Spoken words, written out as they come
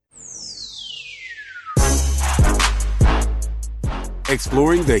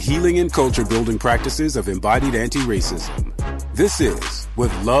exploring the healing and culture building practices of embodied anti-racism. This is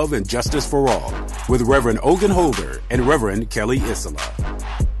With Love and Justice for All with Reverend Ogun Holder and Reverend Kelly Isola.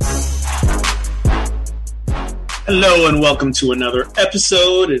 Hello and welcome to another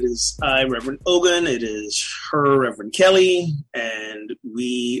episode. It is I, Reverend Ogun. It is her, Reverend Kelly, and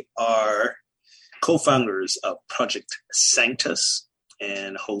we are co-founders of Project Sanctus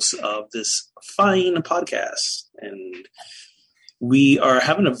and hosts of this fine podcast. And we are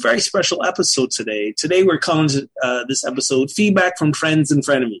having a very special episode today. Today we're calling this episode Feedback from Friends and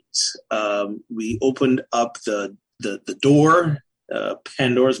Frenemies. We opened up the door,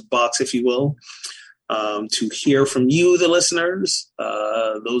 Pandora's box, if you will, to hear from you, the listeners,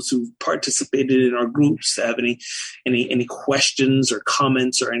 those who participated in our groups, to have any questions or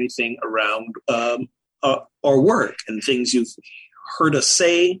comments or anything around our work and things you've heard us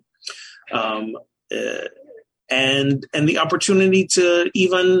say, and the opportunity to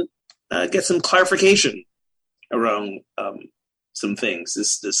even get some clarification around some things.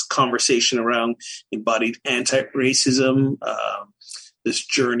 This conversation around embodied anti-racism, this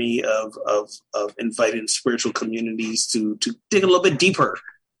journey of inviting spiritual communities to dig a little bit deeper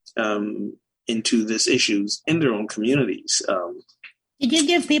into these issues in their own communities. Did you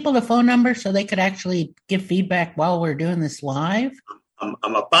give people the phone number so they could actually give feedback while we're doing this live? I'm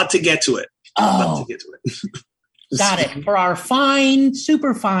about to get to it. Got it. For our fine,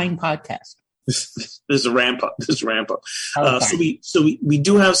 super fine podcast. This is a ramp up. Okay. So we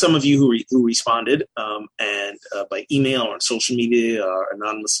do have some of you who responded, and by email or on social media or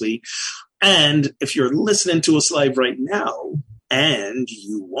anonymously. And if you're listening to us live right now and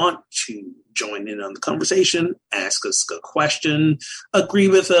you want to join in on the conversation, ask us a question, agree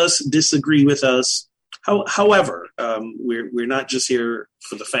with us, disagree with us. However, we're not just here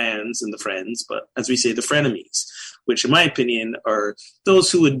for the fans and the friends, but as we say, the frenemies, which in my opinion are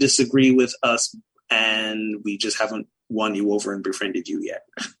those who would disagree with us and we just haven't won you over and befriended you yet.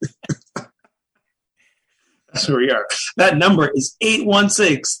 That's where we are. That number is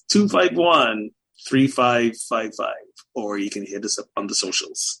 816-251-3555, or you can hit us up on the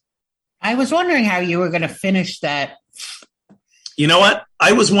socials. I was wondering how you were going to finish that. You know what?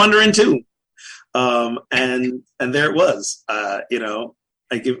 I was wondering too. And there it was. I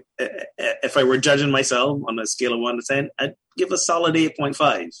give, if I were judging myself on a scale of 1 to 10, I'd give a solid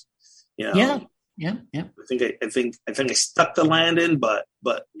 8.5. Yeah. I think I stuck the landing, but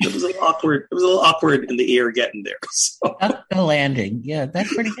it was a little awkward. It was a little awkward in the air getting there. So. Stuck the landing. Yeah,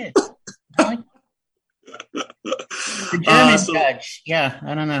 that's pretty good. The German judge. Yeah,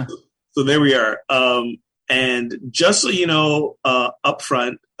 I don't know. So there we are. And just so you know, up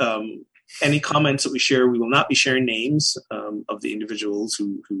front, any comments that we share, we will not be sharing names of the individuals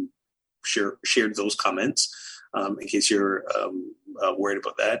who shared those comments, in case you're worried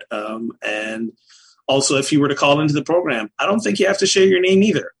about that. And also, if you were to call into the program, I don't think you have to share your name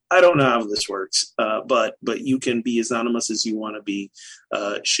either. I don't know how this works, but you can be as anonymous as you want to be,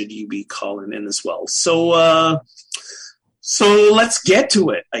 should you be calling in as well. So let's get to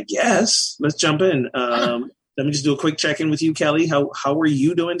it, I guess. Let's jump in. Let me just do a quick check-in with you, Kelly. How are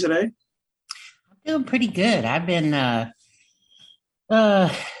you doing today? Doing pretty good. I've been,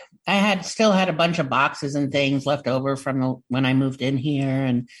 still had a bunch of boxes and things left over from when I moved in here.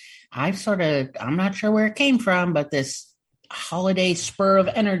 And I'm not sure where it came from, but this holiday spur of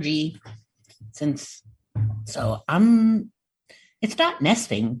energy it's not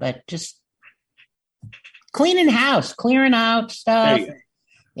nesting, but just cleaning house, clearing out stuff.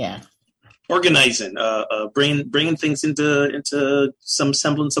 Yeah. Organizing, bringing things into some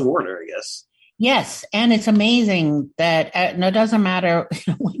semblance of order, I guess. Yes, and it's amazing that it doesn't matter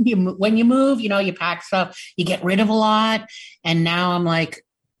when you move. You pack stuff, you get rid of a lot, and now I'm like,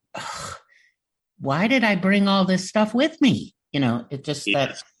 why did I bring all this stuff with me? It just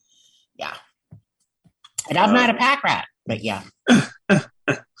yeah. And I'm not a pack rat, but yeah. So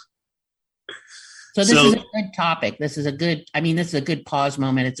this is a good topic. This is a good pause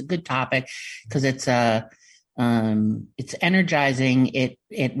moment. It's a good topic because it's energizing. It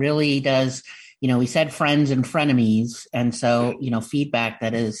really does. We said friends and frenemies. And so, feedback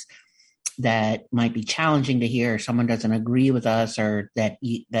that might be challenging to hear, someone doesn't agree with us, or that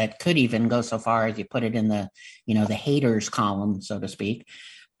could even go so far as you put it in the haters column, so to speak,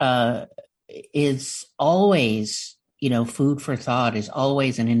 is always, food for thought, is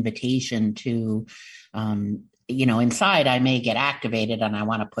always an invitation to, inside I may get activated and I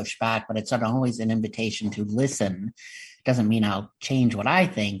want to push back, but it's always an invitation to listen. Doesn't mean I'll change what I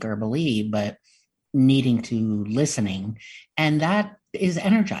think or believe, but needing to listening. And that is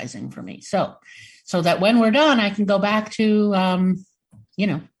energizing for me. So that when we're done, I can go back to,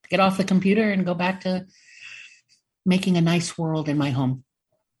 get off the computer and go back to making a nice world in my home.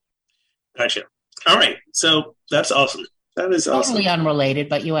 Gotcha. All right. So that's awesome. That is awesome. Totally unrelated,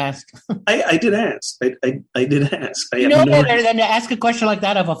 but you asked. I did ask. I did ask. You know better than to ask a question like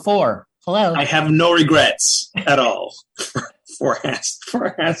that of a 4. Hello. I have no regrets at all for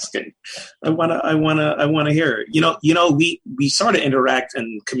asking. I wanna hear. We sort of interact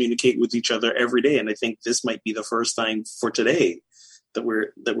and communicate with each other every day, and I think this might be the first time for today that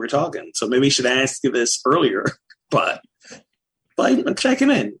we're talking. So maybe you should ask you this earlier, but I'm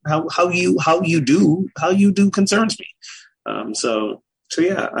checking in. How you do concerns me. So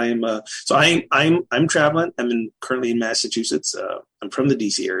yeah, I'm traveling. Currently in Massachusetts. I'm from the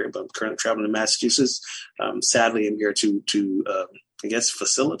DC area, but I'm currently traveling to Massachusetts. Sadly, I'm here to I guess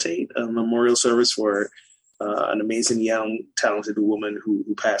facilitate a memorial service for an amazing young, talented woman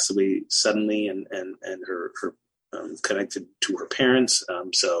who passed away suddenly, and her connected to her parents.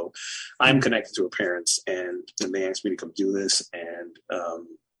 So I'm connected to her parents, and they asked me to come do this, and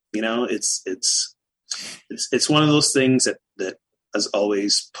it's one of those things that as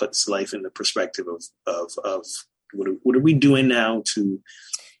always puts life in the perspective of what are we doing now to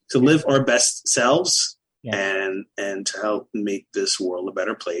live our best selves, and to help make this world a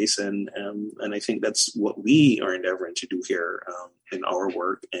better place, and I think that's what we are endeavoring to do here in our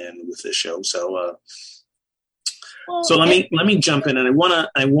work and with this show. So let me jump in, and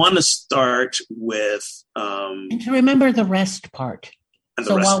I wanna start with and to remember the rest part.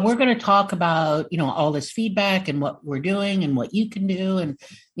 So while we're going to talk about, all this feedback and what we're doing and what you can do and,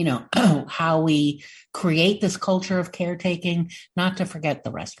 how we create this culture of caretaking, not to forget the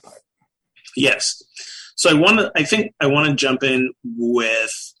rest part. Yes. So I think I want to jump in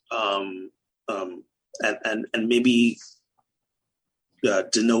with, and maybe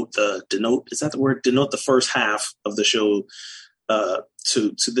denote the first half of the show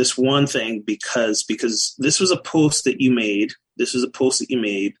to this one thing, because this was a post that you made. This was a post that you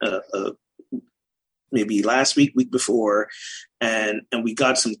made maybe last week before, and we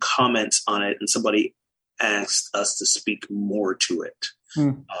got some comments on it, and somebody asked us to speak more to it.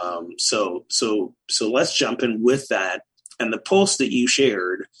 So let's jump in with that. And the post that you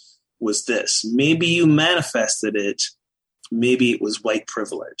shared was this: maybe you manifested it, maybe it was white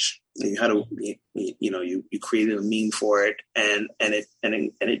privilege. You had you created a meme for it, and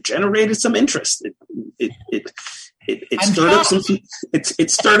it generated some interest. It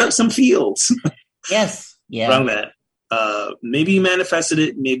stirred up some fields. Yes, yeah. Around that, maybe you manifested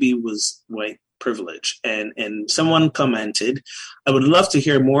it, maybe it was white privilege. And someone commented, "I would love to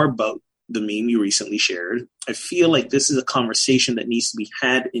hear more about the meme you recently shared. I feel like this is a conversation that needs to be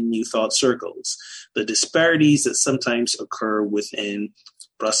had in New Thought circles. The disparities that sometimes occur within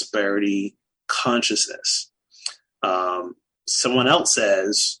prosperity consciousness." Someone else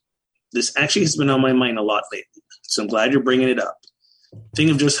says, "This actually has been on my mind a lot lately, so I'm glad you're bringing it up.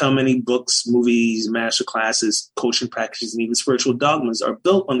 Think of just how many books, movies, master classes, coaching practices, and even spiritual dogmas are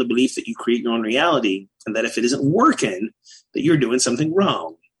built on the belief that you create your own reality, and that if it isn't working, that you're doing something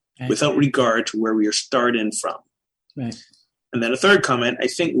wrong, without regard to where we are starting from." Right. And then a third comment: "I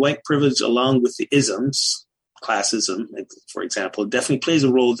think white privilege, along with the isms, classism, for example, definitely plays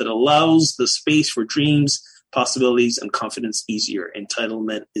a role that allows the space for dreams, possibilities, and confidence easier.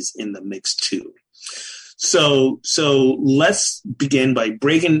 Entitlement is in the mix too." So let's begin by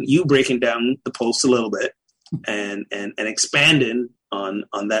breaking down the post a little bit and expanding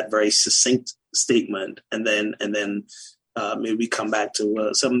on that very succinct statement, and then maybe we come back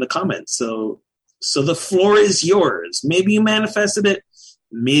to some of the comments. So the floor is yours. Maybe you manifested it.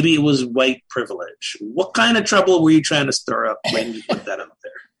 Maybe it was white privilege. What kind of trouble were you trying to stir up when you put that out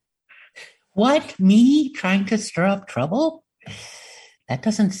there? What? Me trying to stir up trouble? That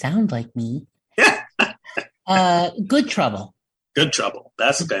doesn't sound like me. Good trouble. Good trouble.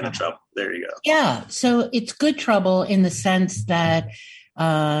 That's the kind of trouble. There you go. Yeah. So it's good trouble in the sense that,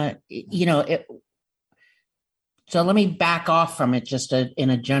 so let me back off from it just in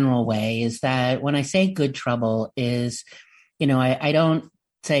a general way, is that when I say good trouble is, I don't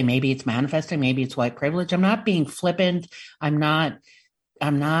say maybe it's manifesting, maybe it's white privilege. I'm not being flippant. I'm not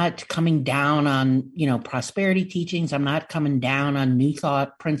coming down on, prosperity teachings. I'm not coming down on New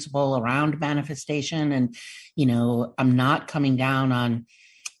Thought principle around manifestation. And, I'm not coming down on,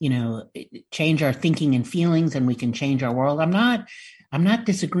 change our thinking and feelings and we can change our world. I'm not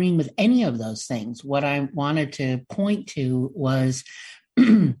disagreeing with any of those things. What I wanted to point to was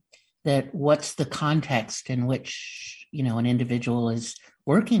that what's the context in which, an individual is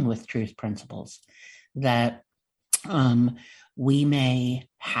working with truth principles, that, we may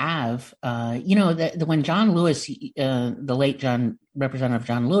have, when John Lewis, the late Representative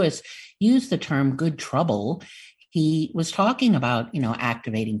John Lewis, used the term good trouble, he was talking about,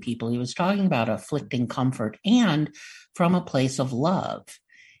 activating people. He was talking about afflicting comfort and from a place of love.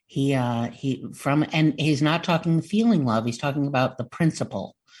 And he's not talking feeling love. He's talking about the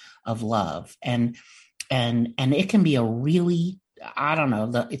principle of love. And it can be a really, I don't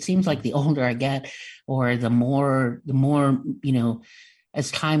know, it seems like the older I get, or the more, as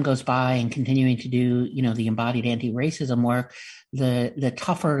time goes by and continuing to do, the embodied anti-racism work, the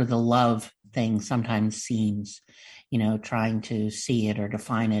tougher the love thing sometimes seems, trying to see it or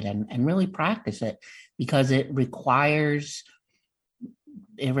define it and really practice it, because it requires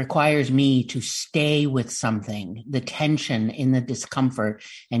me to stay with something, the tension in the discomfort,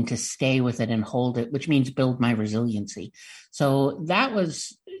 and to stay with it and hold it, which means build my resiliency. So that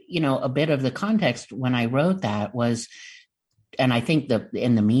was, a bit of the context when I wrote that was, and I think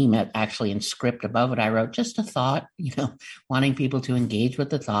in the meme, actually in script above it, I wrote just a thought, wanting people to engage with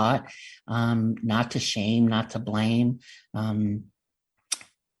the thought, not to shame, not to blame. And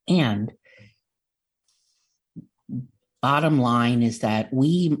bottom line is that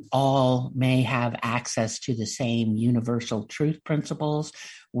we all may have access to the same universal truth principles.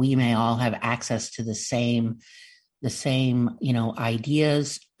 We may all have access to the same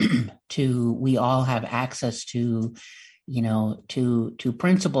ideas. We all have access to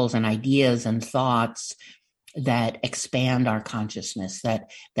principles and ideas and thoughts that expand our consciousness,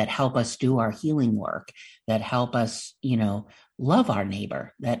 that help us do our healing work, that help us, love our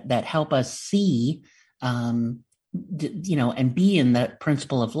neighbor, that help us see, and be in the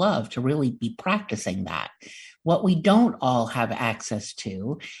principle of love, to really be practicing that. What we don't all have access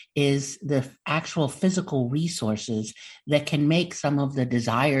to is the actual physical resources that can make some of the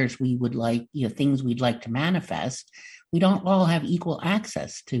desires we would like, things we'd like to manifest. We don't all have equal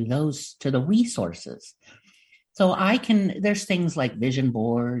access to the resources. So there's things like vision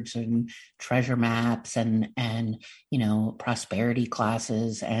boards and treasure maps and prosperity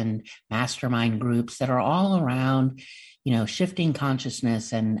classes and mastermind groups that are all around, shifting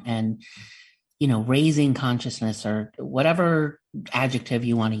consciousness and raising consciousness, or whatever adjective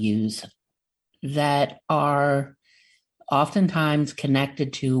you want to use, that are oftentimes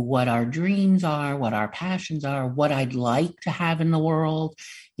connected to what our dreams are, what our passions are, what I'd like to have in the world.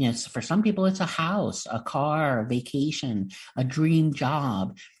 For some people, it's a house, a car, a vacation, a dream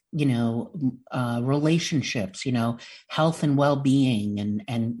job, relationships, health and well-being,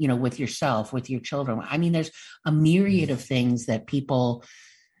 and with yourself, with your children. I mean, there's a myriad of things that people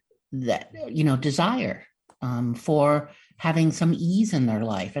desire for having some ease in their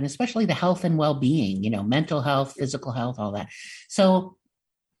life, and especially the health and well-being, mental health, physical health, all that. So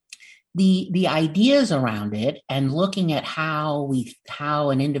the ideas around it, and looking at how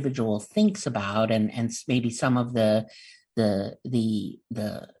an individual thinks about, and maybe some of the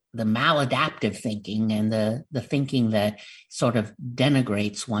maladaptive thinking, and the thinking that sort of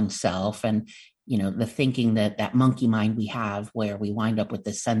denigrates oneself, and the thinking that monkey mind we have, where we wind up with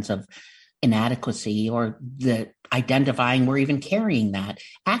this sense of inadequacy, or the identifying we're even carrying that.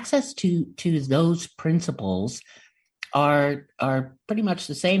 Access to those principles are pretty much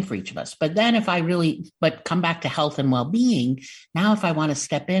the same for each of us. But then but come back to health and well-being, now if I want to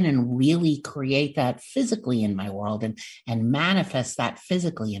step in and really create that physically in my world and manifest that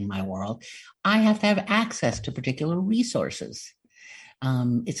physically in my world, I have to have access to particular resources.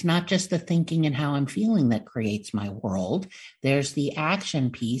 It's not just the thinking and how I'm feeling that creates my world. There's the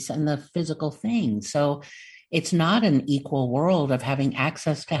action piece and the physical thing. So it's not an equal world of having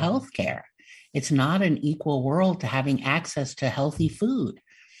access to healthcare. It's not an equal world to having access to healthy food.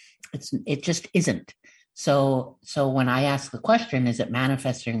 It just isn't. So when I ask the question, is it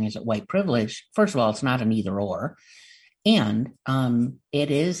manifesting, is it white privilege? First of all, it's not an either or. And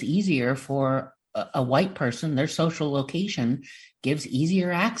it is easier for a white person, their social location gives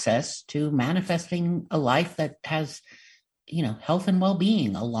easier access to manifesting a life that has, health and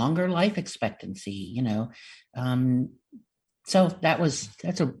well-being, a longer life expectancy, So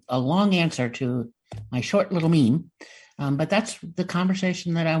that's a long answer to my short little meme. But that's the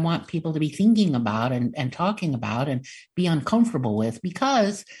conversation that I want people to be thinking about and talking about and be uncomfortable with,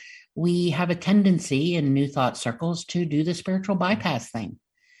 because we have a tendency in New Thought circles to do the spiritual bypass thing.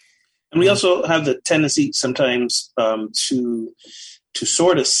 And we also have the tendency sometimes to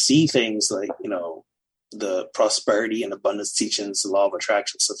sort of see things like, the prosperity and abundance teachings, the law of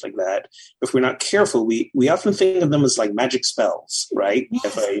attraction, stuff like that. If we're not careful, we often think of them as like magic spells, right?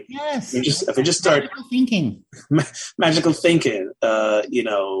 Yes, If I just start magical thinking,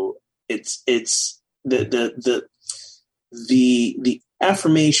 it's the the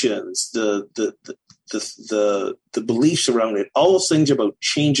affirmations, the beliefs around it, all those things about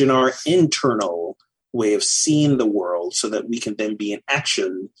changing our internal way of seeing the world so that we can then be in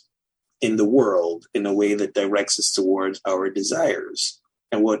action in the world in a way that directs us towards our desires.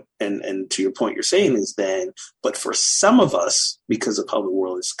 And to your point, you're saying is then, but for some of us, because of how the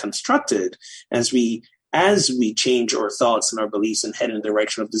world is constructed, as we change our thoughts and our beliefs and head in the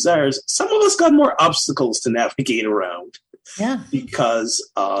direction of desires, some of us got more obstacles to navigate around. Yeah. Because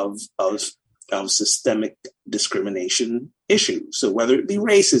of systemic discrimination issues. So whether it be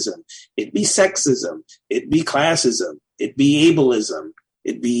racism, it be sexism, it be classism, it be ableism,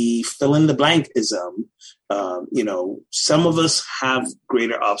 it be fill in the blankism, some of us have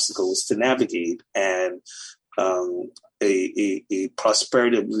greater obstacles to navigate, and a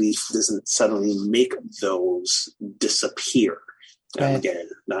prosperity belief doesn't suddenly make those disappear. Right. Again,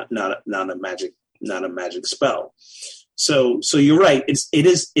 not a magic spell. So you're right. It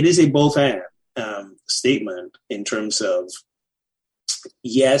is a both and statement in terms of,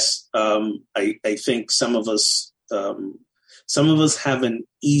 yes, I think some of us have an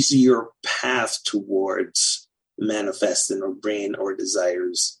easier path towards manifesting or bringing our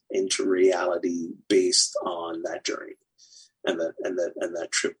desires into reality based on that journey and that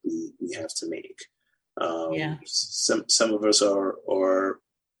trip we have to make. Some of us are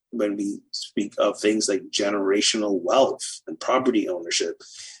when we speak of things like generational wealth and property ownership,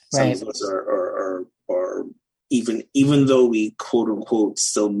 right. Some of us are even though we quote unquote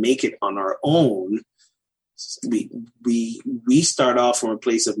still make it on our own, we start off from a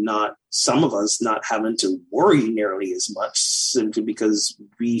place of some of us not having to worry nearly as much, simply because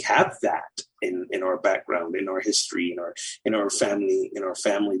we have that in our background, in our history, in our family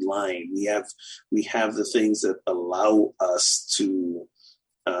line. We have the things that allow us to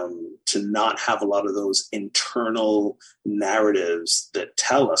not have a lot of those internal narratives that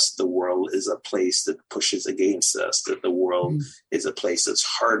tell us the world is a place that pushes against us, that the world is a place that's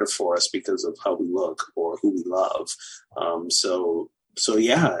harder for us because of how we look or who we love. So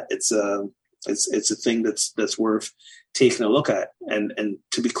yeah, it's a thing that's worth taking a look at. And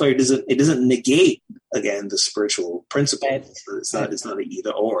to be clear, it doesn't negate, again, the spiritual principle. Right. It's not an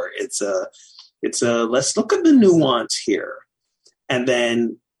either or. It's a let's look at the nuance here. And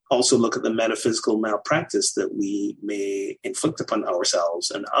then also look at the metaphysical malpractice that we may inflict upon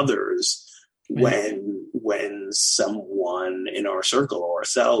ourselves and others when someone in our circle or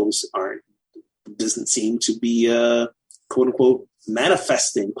ourselves doesn't seem to be quote unquote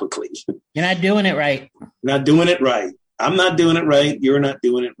manifesting quickly. You're not doing it right. Not doing it right. I'm not doing it right. You're not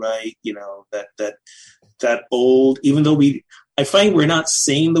doing it right. That old, even though I find we're not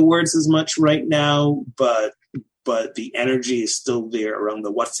saying the words as much right now, but the energy is still there around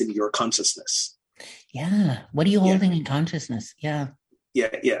the what's in your consciousness. Yeah. What are you holding in consciousness? Yeah.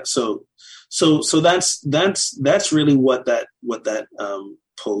 Yeah. So that's really what that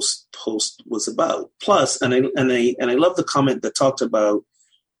post was about. Plus, and I love the comment that talked about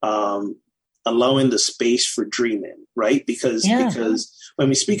allowing the space for dreaming, right? Because when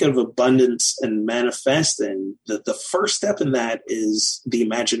we speak of abundance and manifesting, the first step in that is the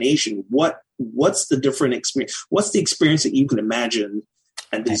imagination. What's the different experience? What's the experience that you can imagine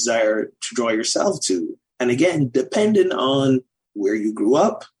and desire to draw yourself to? And again, depending on where you grew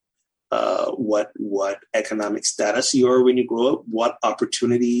up, what economic status you are when you grow up, what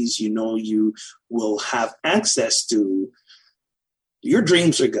opportunities you will have access to, your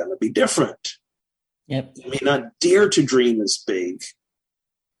dreams are going to be different. Yep. You may not dare to dream as big,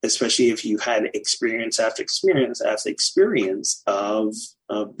 especially if you had experience after experience after experience of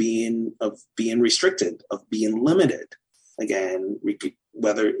being restricted, of being limited. Again,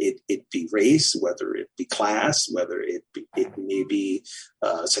 whether it be race, whether it be class, whether it may be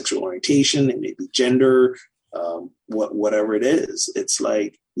sexual orientation, it may be gender, whatever it is. It's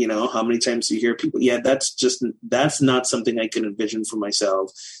like, how many times do you hear people, that's not something I can envision for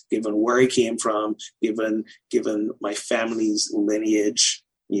myself, given where I came from, given my family's lineage,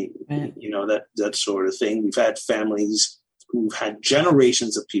 that sort of thing. We've had families who've had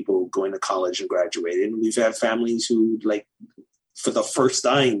generations of people going to college and graduating. We've had families who, like, for the first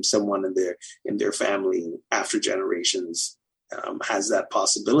time, someone in their family after generations has that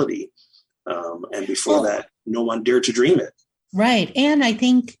possibility. And before that, no one dared to dream it. Right. And I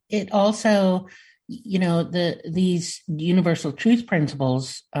think it also, these universal truth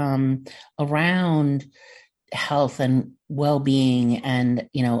principles around health and well-being and,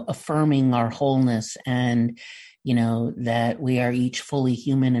 affirming our wholeness and, that we are each fully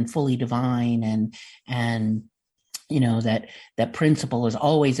human and fully divine and that principle is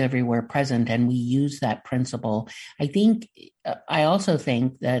always everywhere present, and we use that principle. I also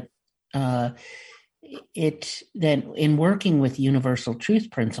think that that in working with universal truth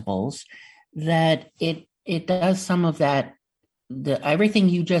principles, that it does some of that, everything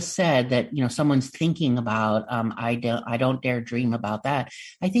you just said, that someone's thinking about, I don't dare dream about that,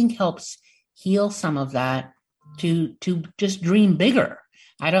 I think helps heal some of that to just dream bigger.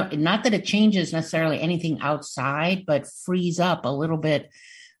 Not that it changes necessarily anything outside, but frees up a little bit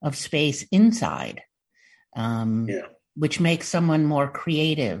of space inside, which makes someone more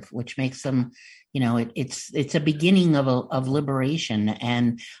creative, which makes them, it's a beginning of liberation.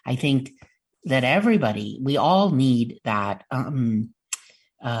 And I think that we all need that,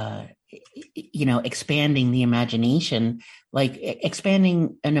 expanding the imagination, like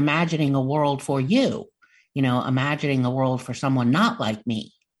expanding and imagining a world for you. Imagining a world for someone not like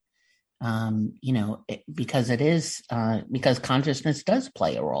me, because it is, because consciousness does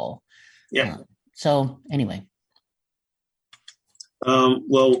play a role. Yeah. So anyway.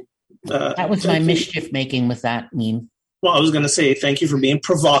 That was my mischief making with that meme. Well, I was going to say, thank you for being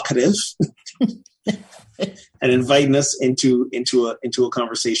provocative and inviting us into a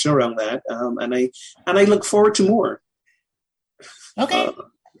conversation around that. And I look forward to more. Okay.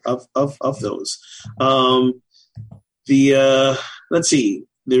 Of those. Let's see.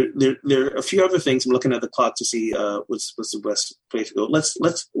 There are a few other things. I'm looking at the clock to see what's the best place to go.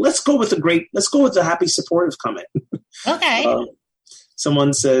 Let's go with the happy supportive comment. Okay.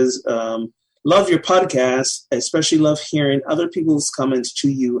 Someone says, love your podcast. I especially love hearing other people's comments to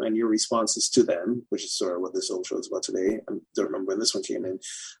you and your responses to them, which is sort of what this whole show is about today. I don't remember when this one came in.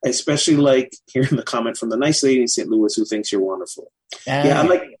 I especially like hearing the comment from the nice lady in St. Louis who thinks you're wonderful. Yeah,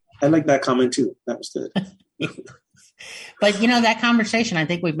 I like that comment too. That was good. But that conversation, I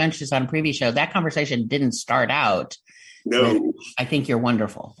think we've mentioned this on a previous show, that conversation didn't start out. No. I think you're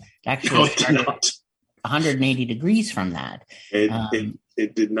wonderful. Actually, it started 180 degrees from that.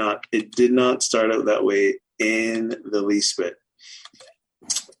 It did not start out that way in the least bit.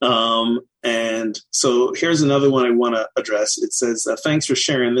 And so here's another one I want to address. It says, thanks for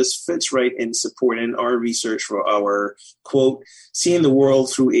sharing. This fits right in supporting our research for our, quote, Seeing the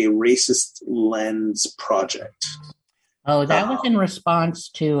World Through a Racist Lens project. Oh, that was in response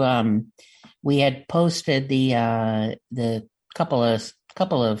to, we had posted the couple of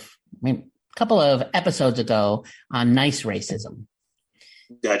episodes ago on nice racism.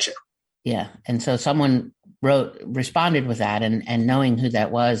 Gotcha. Yeah. And so someone responded with that, and knowing who that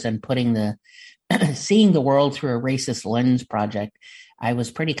was and putting Seeing the World Through a Racist Lens project, I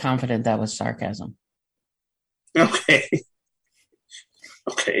was pretty confident that was sarcasm. Okay.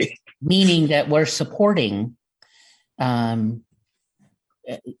 Meaning that we're supporting, knowing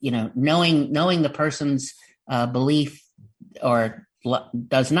the person's belief or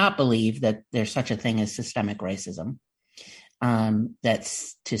does not believe that there's such a thing as systemic racism.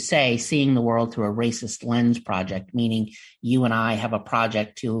 That's to say, seeing the world through a racist lens project, meaning you and I have a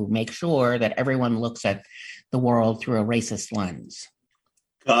project to make sure that everyone looks at the world through a racist lens.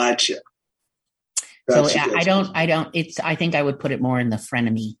 Gotcha. So I think I would put it more in the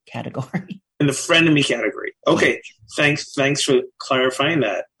frenemy category. In the frenemy category. Okay. Thanks for clarifying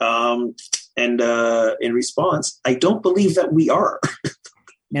that. And in response, I don't believe that we are.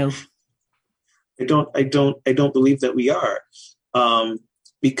 No. I don't believe that we are,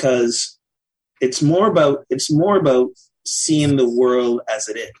 because it's more about seeing the world as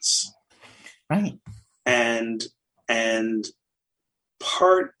it is, right? And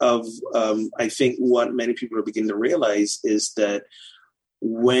part of I think what many people are beginning to realize is that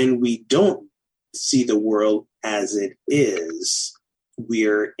when we don't see the world as it is,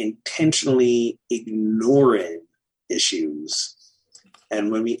 we're intentionally ignoring issues. And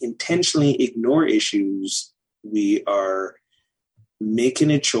when we intentionally ignore issues, we are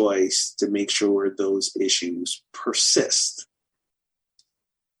making a choice to make sure those issues persist.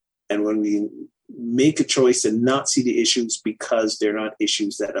 And when we make a choice to not see the issues because they're not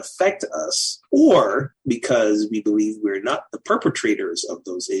issues that affect us, or because we believe we're not the perpetrators of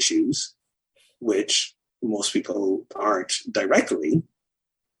those issues, which most people aren't directly,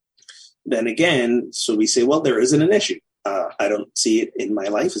 then again, so we say, well, there isn't an issue. I don't see it in my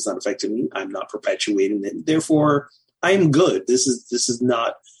life. It's not affecting me. I'm not perpetuating it. Therefore, I'm good. This is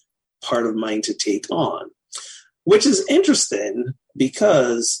not part of mine to take on, which is interesting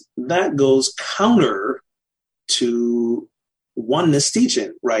because that goes counter to oneness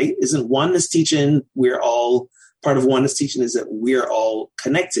teaching, right? Isn't oneness teaching, part of oneness teaching is that we're all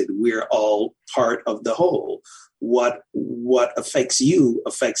connected. We're all part of the whole. What affects you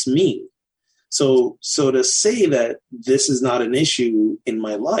affects me. So to say that this is not an issue in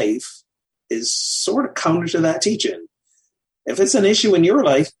my life is sort of counter to that teaching. If it's an issue in your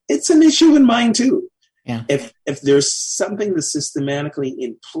life, it's an issue in mine too. Yeah. If there's something that's systematically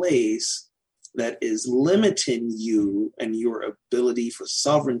in place that is limiting you and your ability for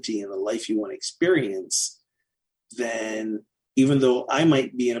sovereignty in the life you want to experience, then even though I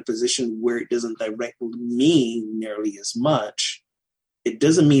might be in a position where it doesn't direct me nearly as much, it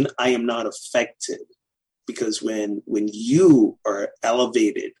doesn't mean I am not affected. Because when you are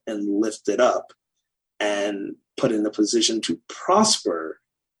elevated and lifted up and put in a position to prosper,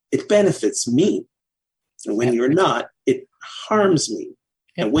 it benefits me. And when you're not, it harms me.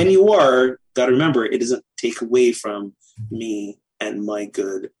 And when you are, got to remember, it doesn't take away from me and my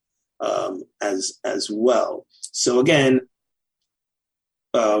good as well. So again,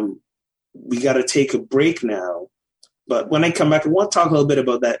 we got to take a break now. But when I come back, I want to talk a little bit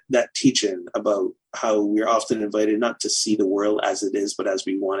about that teaching about how we're often invited not to see the world as it is, but as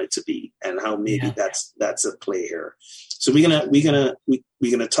we want it to be, and how maybe that's a play here. So we're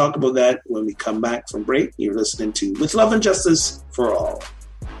gonna talk about that when we come back from break. You're listening to With Love and Justice for All.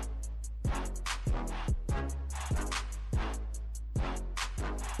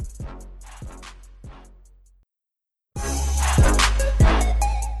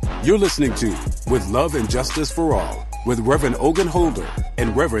 You're listening to With Love and Justice for All with Reverend Ogun Holder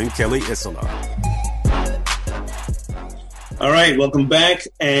and Reverend Kelly Isola. All right, welcome back.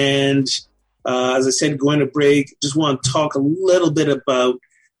 And as I said, going to break, just want to talk a little bit about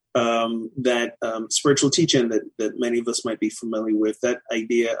that spiritual teaching that many of us might be familiar with. That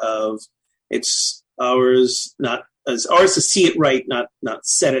idea of it's ours to see it right, not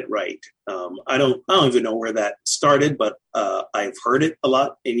set it right. I don't even know where that started, but I've heard it a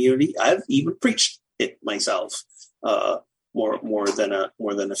lot in Unity. I've even preached it myself more than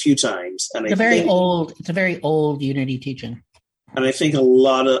a few times. And it's a very old Unity teaching. And I think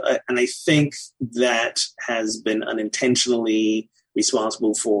I think that has been unintentionally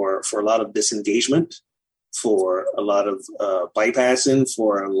responsible for a lot of disengagement, for a lot of bypassing,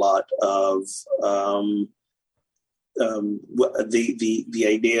 for a lot of the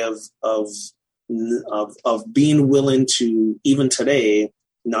idea of being willing to, even today,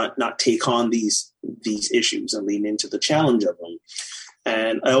 not take on these issues and lean into the challenge of them.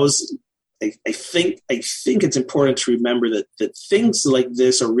 And I think it's important to remember that things like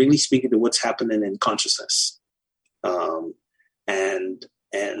this are really speaking to what's happening in consciousness, and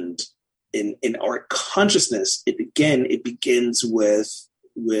in our consciousness, it begins with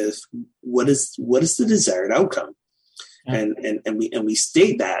what is the desired outcome, and we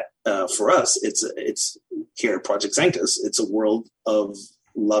state that for us, it's here at Project Sanctus, it's a world of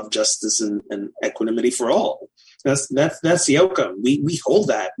love, justice, and equanimity for all. That's the outcome. We hold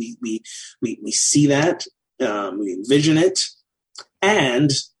that. We see that. We envision it,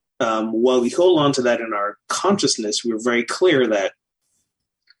 and while we hold on to that in our consciousness, we're very clear that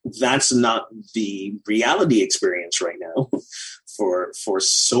that's not the reality experience right now for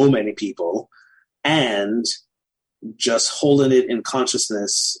so many people, and just holding it in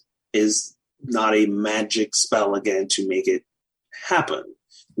consciousness is not a magic spell again to make it happen.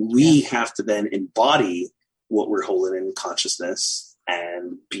 We have to then embody what we're holding in consciousness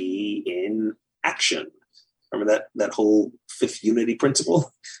and be in action. Remember that whole fifth unity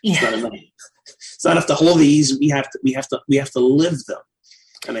principle? Yeah. It's not enough to hold these. We have to live them.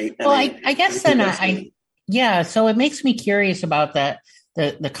 I guess so it makes me curious about that,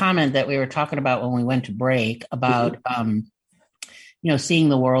 the comment that we were talking about when we went to break about, seeing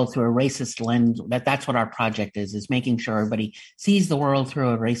the world through a racist lens. That's what our project is making sure everybody sees the world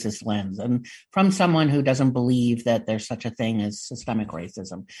through a racist lens, and from someone who doesn't believe that there's such a thing as systemic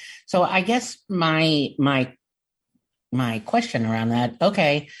racism. So I guess my question around that,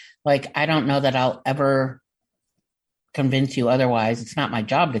 okay, like, I don't know that I'll ever convince you otherwise. It's not my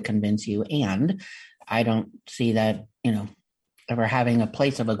job to convince you. And I don't see that, ever having a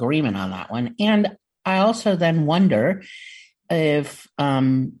place of agreement on that one. And I also then wonder if,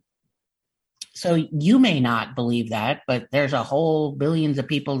 so you may not believe that, but there's a whole billions of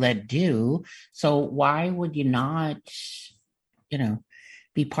people that do. So why would you not,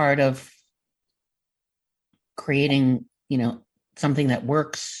 be part of creating, something that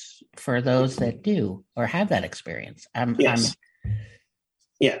works for those that do or have that experience? I'm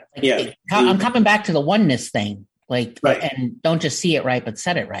coming back to the oneness thing, right. And don't just see it right, but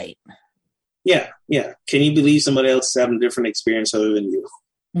set it right. Yeah. Can you believe somebody else is having a different experience other than you?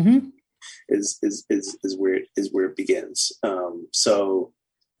 Mm-hmm. Is where it begins. So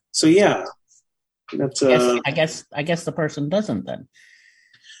yeah. That's I guess the person doesn't then.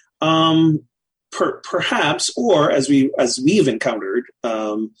 perhaps, or as we've encountered,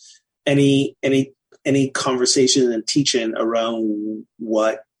 any conversation and teaching around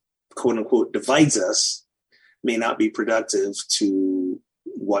what quote unquote divides us may not be productive to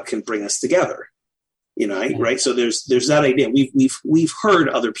what can bring us together. Right? So there's that idea. We've heard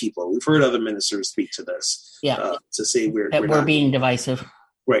other people, we've heard other ministers speak to this. To say we're not being divisive.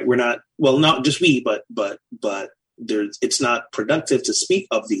 Right. We're not, well, not just we, but it's not productive to speak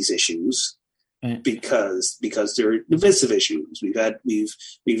of these issues. Right. Because they're divisive issues.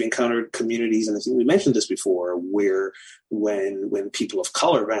 We've encountered communities, and I think we mentioned this before, where when people of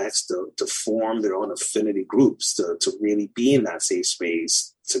color have asked to form their own affinity groups to really be in that safe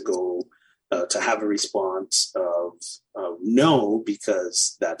space, to go to have a response of no,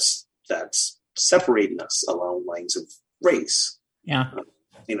 because that's separating us along lines of race. Yeah.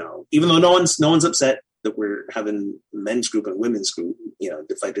 Even though no one's upset that we're having men's group and women's group,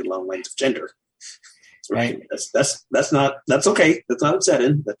 divided along lines of gender. Right. That's okay. That's not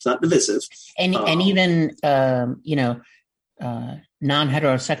upsetting. That's not divisive. And even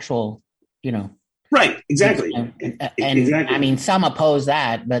non-heterosexual, Right. Exactly. And exactly. I mean, some oppose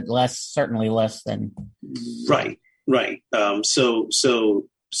that, but certainly less than. Right. So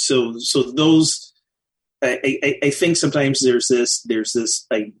those. I think sometimes there's this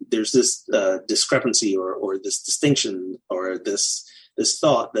discrepancy or this distinction or this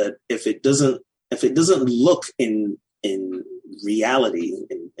thought that if it doesn't look in reality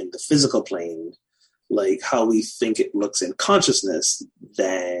in the physical plane like how we think it looks in consciousness,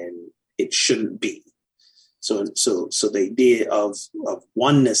 then it shouldn't be. So the idea of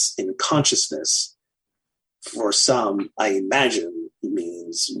oneness in consciousness for some, I imagine,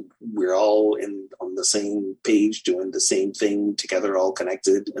 means we're all on the same page doing the same thing together, all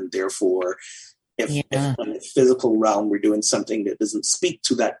connected, and therefore if in the physical realm we're doing something that doesn't speak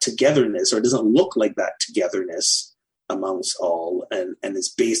to that togetherness or doesn't look like that togetherness amongst all and is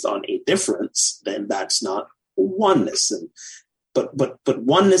based on a difference, then that's not oneness. But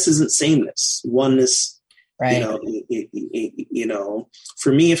oneness isn't sameness. Oneness, right.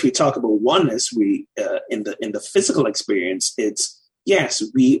 For me, if we talk about oneness, we in the physical experience, it's yes,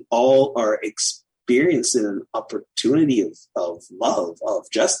 we all are experiencing an opportunity of love, of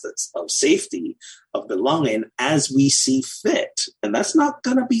justice, of safety, of belonging as we see fit, and that's not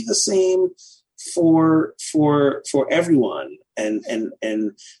going to be the same for everyone. And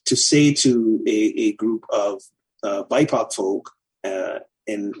to say to a group of BIPOC folk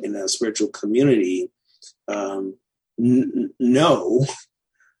in a spiritual community, no,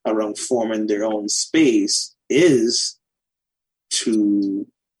 around forming their own space is to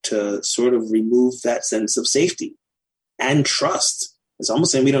sort of remove that sense of safety and trust. It's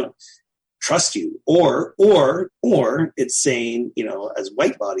almost saying we don't trust you, or it's saying, as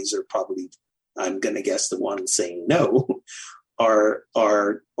white bodies are probably, I'm going to guess, the ones saying no, are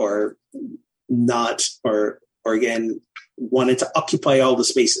not, or again, wanted to occupy all the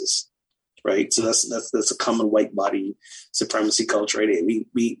spaces, right? So that's a common white body supremacy culture idea.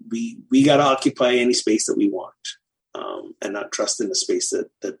 We got to occupy any space that we want, and not trust in a space that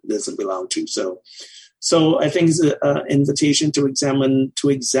doesn't belong to. So I think it's an invitation to examine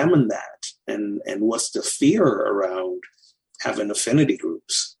that and what's the fear around having affinity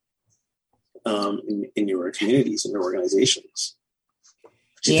groups in your communities and your organizations. What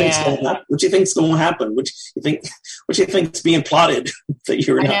do you think's going to happen? What do you think's being plotted that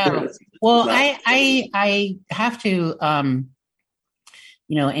you're not there? Well, I have to,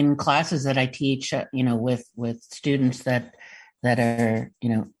 in classes that I teach, with students that are,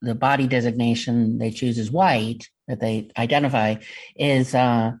 the body designation they choose is white, that they identify, is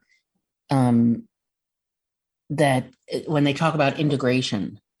that when they talk about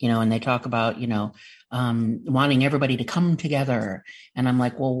integration, and they talk about, wanting everybody to come together. And I'm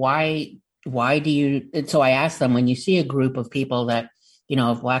like, well, why do you, and so I ask them, when you see a group of people that,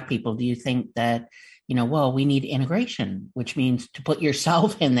 of Black people, do you think that, well, we need integration, which means to put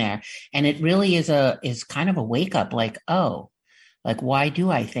yourself in there. And it really is kind of a wake up, like, oh, like, why do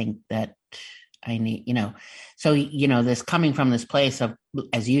I think that I need, so, this coming from this place of,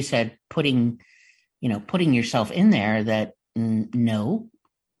 as you said, putting yourself in there, that no,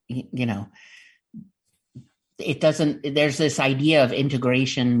 it doesn't, there's this idea of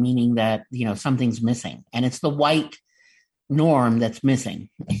integration, meaning that, something's missing, and it's the white norm that's missing,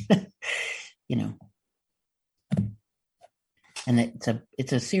 and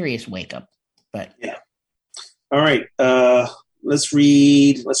it's a serious wake up, but yeah. All right. Let's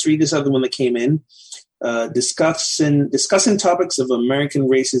read this other one that came in. Discussing topics of American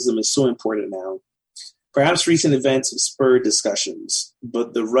racism is so important now. Perhaps recent events have spurred discussions,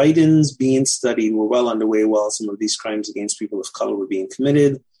 but the write-ins being studied were well underway while some of these crimes against people of color were being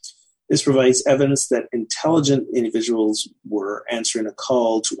committed. This provides evidence that intelligent individuals were answering a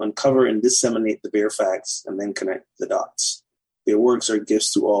call to uncover and disseminate the bare facts and then connect the dots. Their works are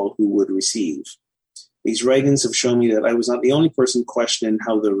gifts to all who would receive. These writings have shown me that I was not the only person questioning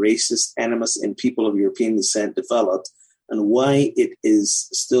how the racist animus in people of European descent developed and why it is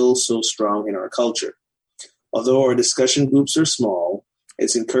still so strong in our culture. Although our discussion groups are small,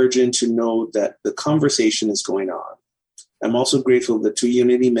 it's encouraging to know that the conversation is going on. I'm also grateful that 2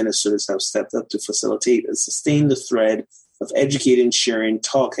 Unity ministers have stepped up to facilitate and sustain the thread of educating, sharing,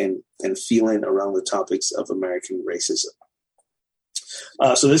 talking, and feeling around the topics of American racism.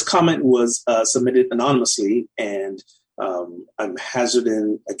 So this comment was submitted anonymously, and I'm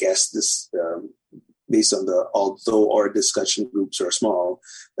hazarding a guess this based on although our discussion groups are small,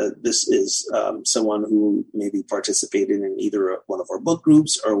 this is someone who may be participating in either one of our book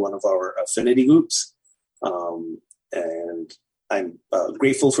groups or one of our affinity groups. And I'm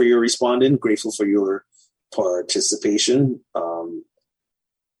grateful for your responding, grateful for your participation.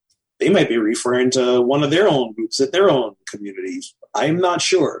 They might be referring to one of their own groups at their own communities. I'm not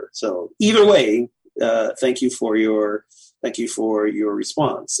sure. So either way, thank you for your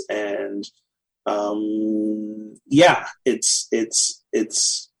response. And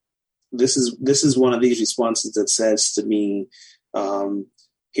this is one of these responses that says to me,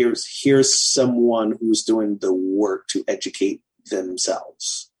 here's someone who's doing the work to educate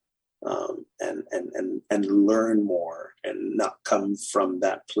themselves, and learn more and not come from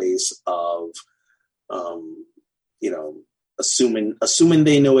that place of, assuming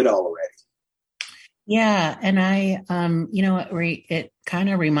they know it all already. Yeah. And I, it kind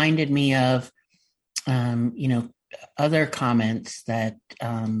of reminded me of, other comments that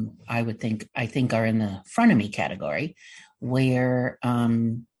I think are in the frenemy category, where,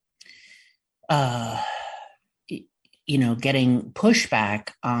 getting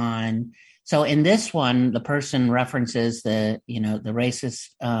pushback on. So in this one, the person references the racist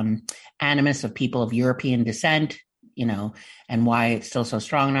animus of people of European descent, and why it's still so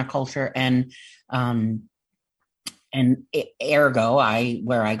strong in our culture. And ergo,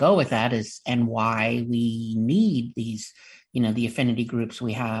 where I go with that is, and why we need these, the affinity groups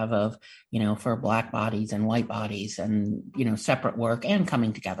we have of, for Black bodies and white bodies and, separate work and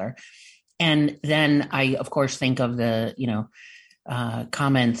coming together. And then I, of course, think of the, a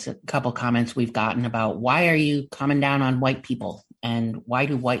couple comments we've gotten about, why are you coming down on white people? And why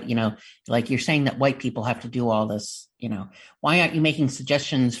do white, like you're saying that white people have to do all this, why aren't you making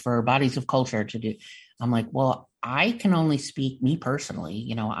suggestions for bodies of culture to do? I'm like, well, I can only speak me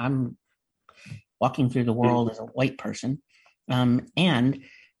personally. I'm walking through the world as a white person. And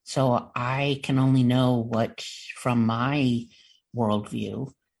so I can only know what from my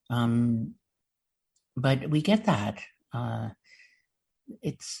worldview. But we get that.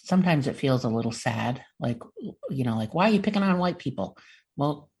 Sometimes it feels a little sad, like why are you picking on white people?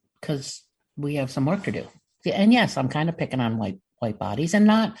 Well, because we have some work to do. And yes, I'm kind of picking on white bodies, and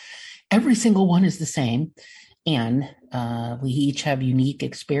not every single one is the same. And we each have unique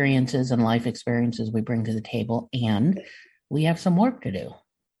experiences and life experiences we bring to the table, and we have some work to do.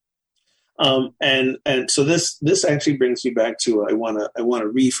 And so this actually brings me back to I want to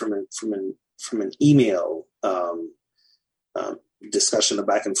read from an email discussion, a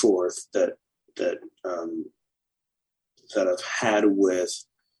back and forth that I've had with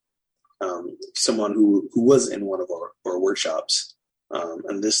someone who was in one of our workshops,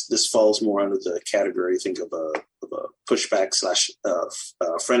 and this falls more under the category, I think, of a pushback /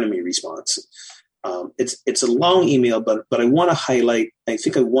 frenemy response. It's a long email, but I want to highlight. I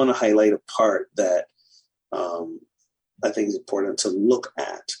think I want to highlight a part that I think is important to look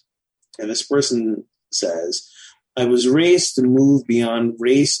at. And this person says, "I was raised to move beyond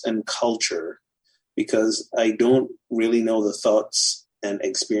race and culture because I don't really know the thoughts and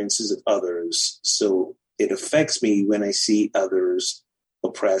experiences of others. So it affects me when I see others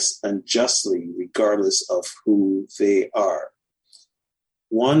oppressed unjustly, regardless of who they are.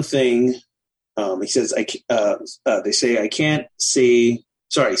 One thing," he says, they say, "I can't say,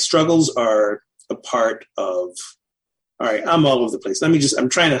 sorry, struggles are a part of," all right, I'm all over the place. I'm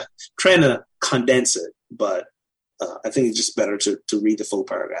trying to condense it, but I think it's just better to read the full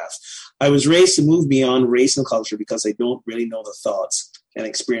paragraph. "I was raised to move beyond race and culture because I don't really know the thoughts and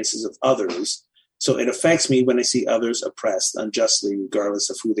experiences of others. So it affects me when I see others oppressed unjustly, regardless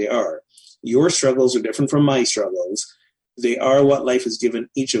of who they are. Your struggles are different from my struggles. They are what life has given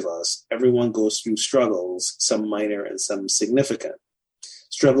each of us. Everyone goes through struggles, some minor and some significant.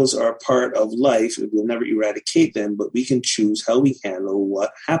 Struggles are a part of life, and we'll never eradicate them, but we can choose how we handle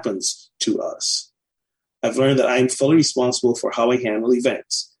what happens to us. I've learned that I am fully responsible for how I handle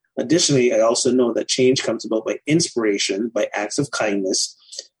events. Additionally, I also know that change comes about by inspiration, by acts of kindness,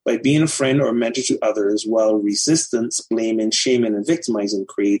 by being a friend or mentor to others, while resistance, blaming, shaming, and victimizing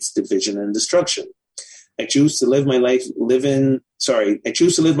creates division and destruction. I choose to live my life loving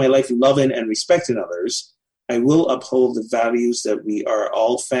and respecting others. I will uphold the values that we are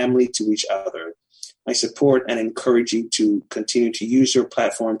all family to each other. I support and encourage you to continue to use your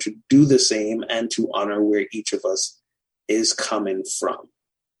platform to do the same and to honor where each of us is coming from.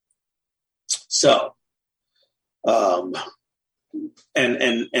 So, and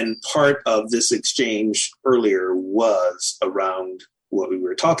part of this exchange earlier was around what we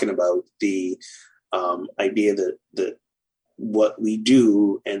were talking about, the idea that what we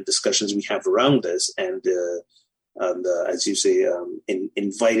do and discussions we have around this, and as you say,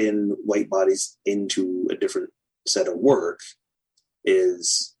 inviting white bodies into a different set of work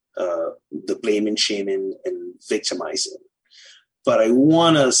is the blaming, shaming, and victimizing. But I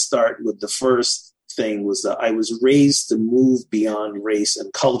want to start with the first thing, was that I was raised to move beyond race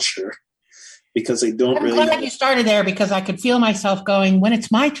and culture, because I'm glad you started there, because I could feel myself going, when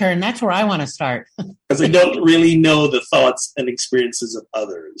it's my turn, that's where I want to start. Because I don't really know the thoughts and experiences of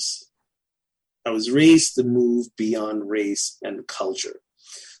others. I was raised to move beyond race and culture.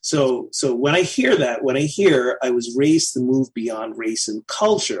 So when I hear I was raised to move beyond race and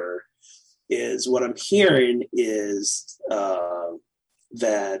culture, is what I'm hearing is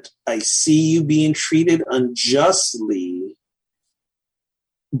that I see you being treated unjustly,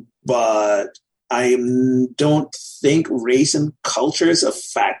 but I don't think race and culture is a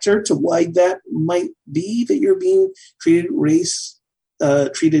factor to why that might be, that you're being treated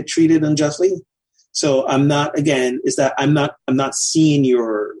unjustly. So I'm not seeing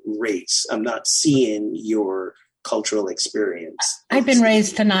your race. I'm not seeing your cultural experience. I've been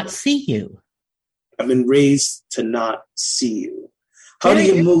raised to not see you. I've been raised to not see you. How do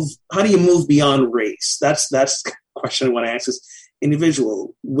you move beyond race? That's the question I want to ask this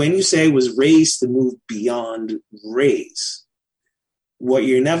individual. When you say I was raised to move beyond race, what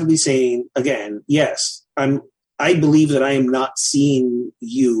you're inevitably saying, again, yes, I believe that I am not seeing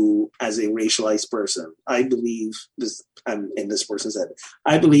you as a racialized person. I believe this, in this person's head.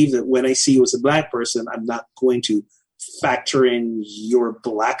 I believe that when I see you as a Black person, I'm not going to factor in your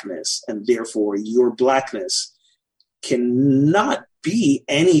Blackness, and therefore your Blackness cannot be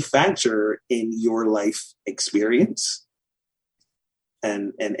any factor in your life experience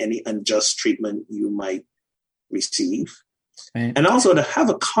and any unjust treatment you might receive. Right. And also to have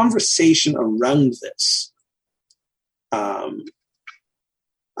a conversation around this.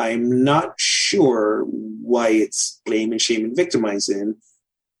 I'm not sure why it's blame and shame and victimizing,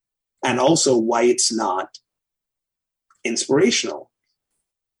 and also why it's not inspirational.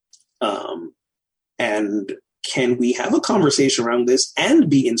 And can we have a conversation around this and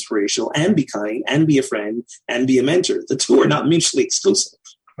be inspirational and be kind and be a friend and be a mentor? The two are not mutually exclusive.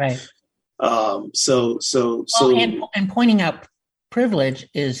 Right. And pointing out privilege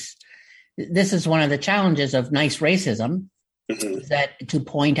this is one of the challenges of nice racism, mm-hmm. that to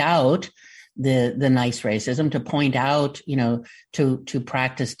point out the nice racism, to point out, to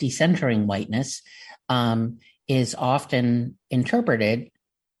practice decentering whiteness, is often interpreted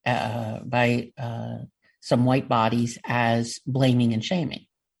by some white bodies as blaming and shaming.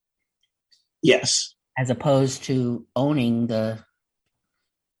 Yes. As opposed to owning the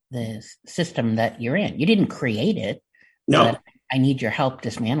system that you're in. You didn't create it. No. But I need your help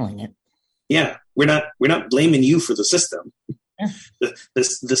dismantling it. Yeah. We're not blaming you for the system. Yeah.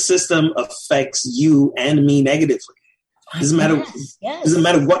 The system affects you and me negatively. Doesn't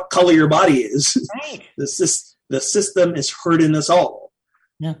matter what color your body is. Right. The system is hurting us all.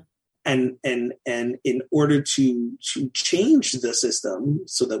 Yeah. And in order to change the system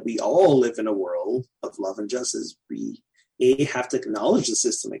so that we all live in a world of love and justice, we have to acknowledge the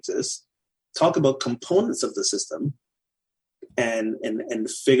system exists, talk about components of the system, and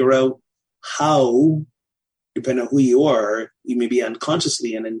figure out how, depending on who you are, you may be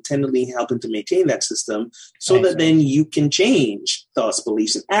unconsciously and intentionally helping to maintain that system so that then you can change thoughts,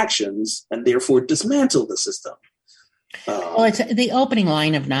 beliefs, and actions, and therefore dismantle the system. Well, it's the opening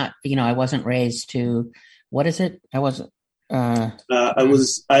line of not, I wasn't raised to, what is it? I wasn't. I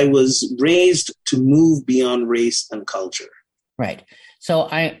was raised to move beyond race and culture. Right. So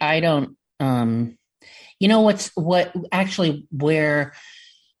I don't.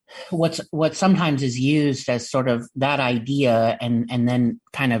 What sometimes is used as sort of that idea and then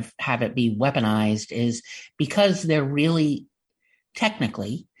kind of have it be weaponized is because there really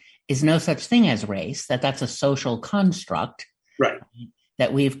technically is no such thing as race, that's a social construct, right?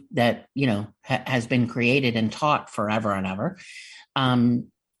 That has been created and taught forever and ever.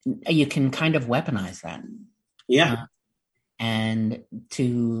 You can kind of weaponize that. Yeah. And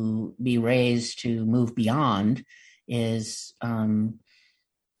to be raised to move beyond is,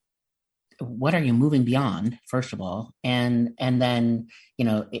 what are you moving beyond, first of all? And then,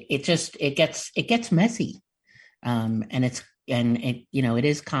 it gets messy. And it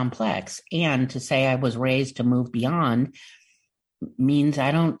is complex. And to say I was raised to move beyond means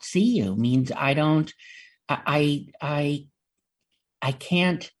I don't see you, means I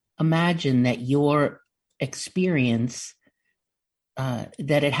can't imagine that your experience, that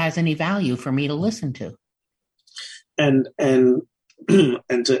it has any value for me to listen to. And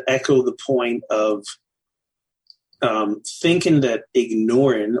and to echo the point of thinking that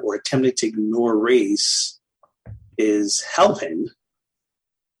ignoring or attempting to ignore race is helping,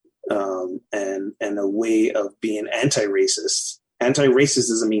 and a way of being anti-racist. Anti-racist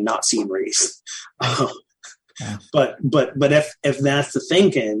doesn't mean not seeing race. Yeah. But if that's the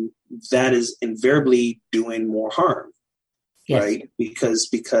thinking, that is invariably doing more harm, yes. Right?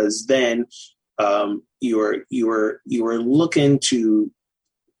 Because then you are looking to,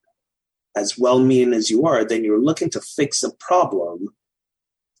 as well-meaning as you are, then you're looking to fix a problem,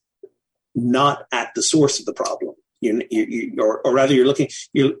 not at the source of the problem. Or rather, you're looking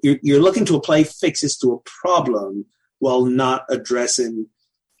to apply fixes to a problem while not addressing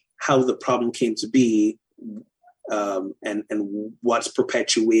how the problem came to be, and what's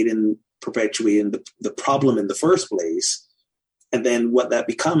perpetuating the problem in the first place. And then what that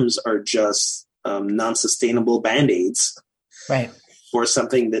becomes are just non-sustainable Band-Aids, right, for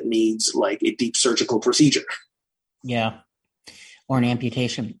something that needs like a deep surgical procedure. Yeah, or an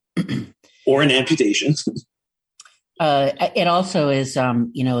amputation. Or an amputation. It also is,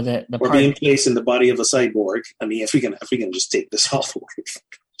 the or part being placed in the body of a cyborg. I mean, if we can just take this off.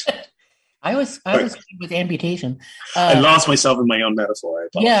 I was good with amputation. I lost myself in my own metaphor.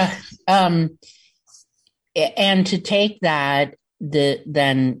 Yeah. And to take that,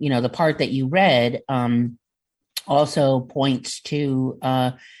 the part that you read also points to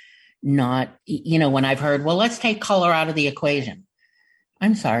not, when I've heard, well, let's take color out of the equation.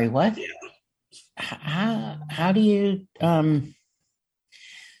 I'm sorry, what? Yeah. How do you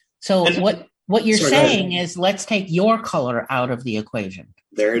so what you're saying is let's take your color out of the equation.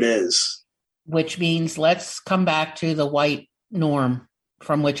 There it is. Which means let's come back to the white norm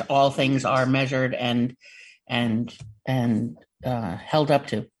from which all things are measured and held up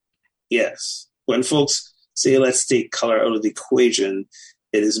to. Yes. When folks say let's take color out of the equation,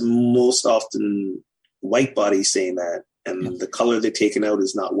 it is most often white bodies saying that, and the color they're taking out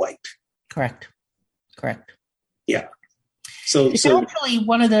is not white. Correct. Yeah. So it's actually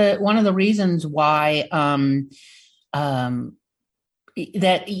one of the reasons why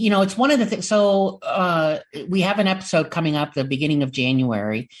that it's one of the things. So we have an episode coming up the beginning of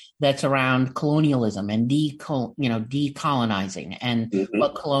January that's around colonialism and decolonizing and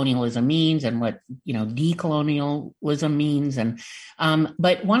what colonialism means and what decolonialism means. And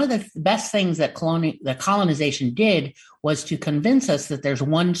but one of the best things that colonization did was to convince us that there's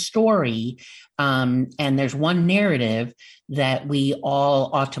one story and there's one narrative that we all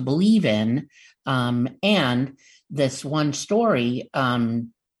ought to believe in, and this one story, that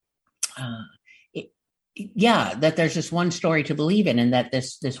there's this one story to believe in, and that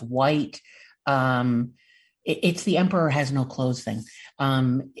this white, it's the emperor has no clothes thing,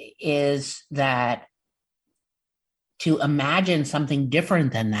 is that to imagine something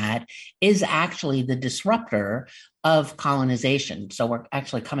different than that is actually the disruptor of colonization. So we're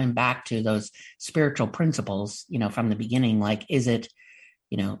actually coming back to those spiritual principles, from the beginning, like, is it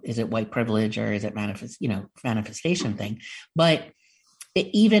white privilege or is it manifestation thing? But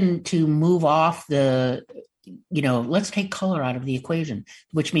even to move off the, let's take color out of the equation,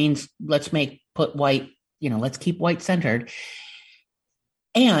 which means let's keep white centered.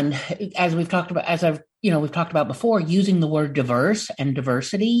 And as we've talked about, we've talked about before, using the word diverse and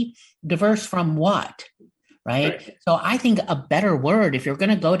diversity, diverse from what? Right. So I think a better word, if you're going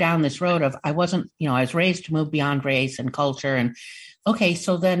to go down this road of, I was raised to move beyond race and culture, and okay,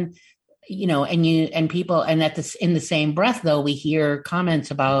 so then, and people, and at this, in the same breath, though, we hear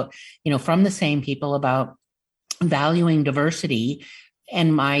comments about, from the same people about valuing diversity.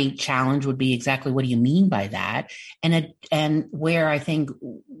 And my challenge would be exactly, what do you mean by that? And where I think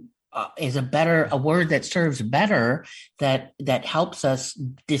is a word that serves better, that helps us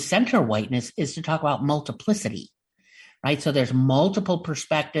decenter whiteness, is to talk about multiplicity, right? So there's multiple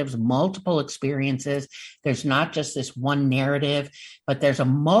perspectives, multiple experiences. There's not just this one narrative, but there's a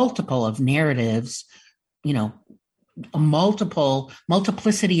multiple of narratives, a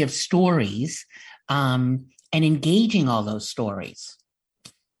multiplicity of stories, and engaging all those stories.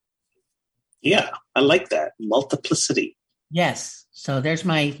 Yeah, I like that. Multiplicity. Yes. So there's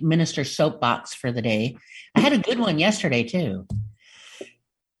my minister soapbox for the day. I had a good one yesterday too.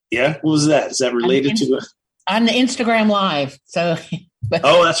 Yeah, what was that? Is that related to on the Instagram Live? So,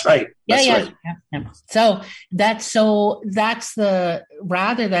 oh, that's right. That's right. Yeah. So that's the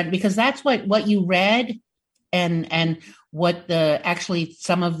rather than, because that's what you read, and what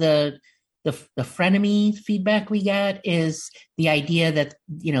some of the frenemy feedback we get is the idea that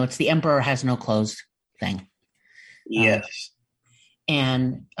it's the emperor has no clothes thing. Yes.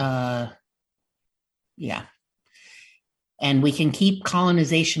 And and we can keep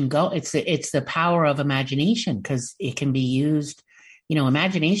colonization going. It's the power of imagination, because it can be used.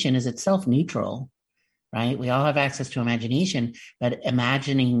 Imagination is itself neutral, right? We all have access to imagination, but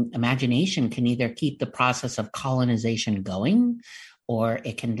imagination can either keep the process of colonization going, or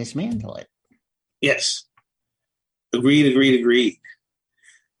it can dismantle it. Yes. Agreed.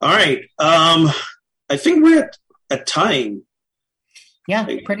 All right. I think we're at time. Yeah,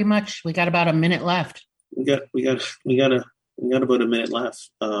 pretty much. We got about a minute left. We got about a minute left.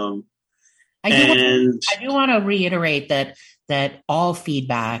 I do want to reiterate that all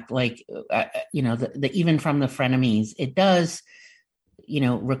feedback, like even from the frenemies, it does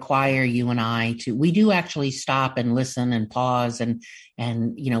require you and I we do actually stop and listen and pause, and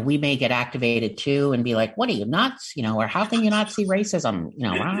we may get activated too and be like, what are you, nuts? Or how can you not see racism?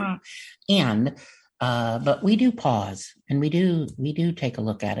 But we do pause, and we do take a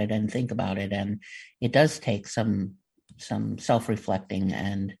look at it and think about it, and it does take some self-reflecting,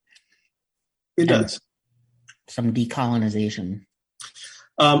 and it does some decolonization.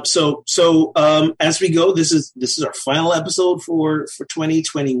 So as we go, this is our final episode for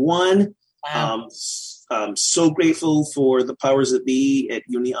 2021. Wow. I'm so grateful for the powers that be at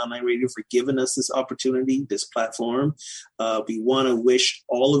Unity Online Radio for giving us this opportunity, this platform. We want to wish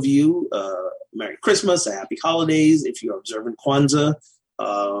all of you Merry Christmas, a happy holidays. If you're observing Kwanzaa,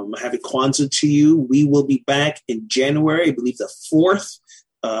 happy Kwanzaa to you. We will be back in January. I believe the 4th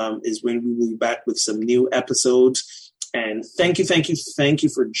is when we will be back with some new episodes. And thank you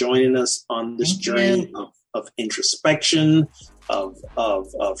for joining us on this journey of introspection, of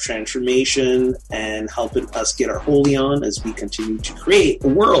transformation, and helping us get our holy on as we continue to create a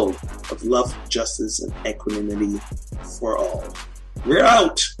world of love, justice, and equanimity for all. We're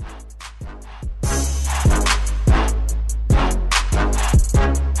out.